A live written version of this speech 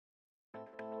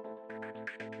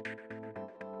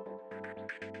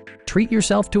Treat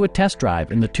yourself to a test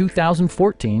drive in the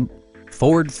 2014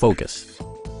 Ford Focus.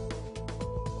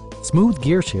 Smooth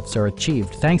gear shifts are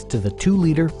achieved thanks to the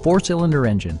 2-liter 4-cylinder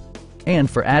engine. And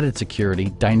for added security,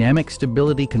 dynamic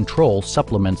stability control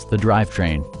supplements the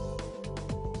drivetrain.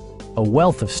 A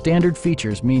wealth of standard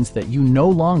features means that you no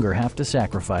longer have to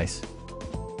sacrifice,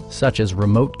 such as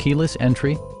remote keyless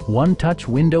entry, one-touch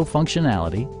window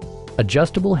functionality,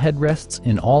 adjustable headrests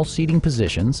in all seating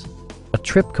positions, a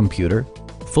trip computer,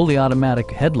 fully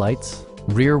automatic headlights,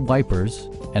 rear wipers,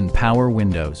 and power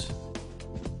windows.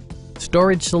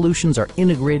 Storage solutions are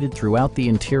integrated throughout the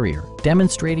interior,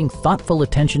 demonstrating thoughtful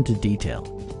attention to detail.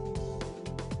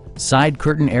 Side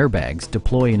curtain airbags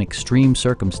deploy in extreme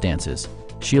circumstances,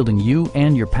 shielding you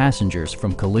and your passengers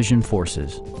from collision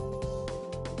forces.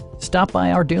 Stop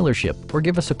by our dealership or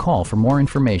give us a call for more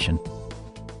information.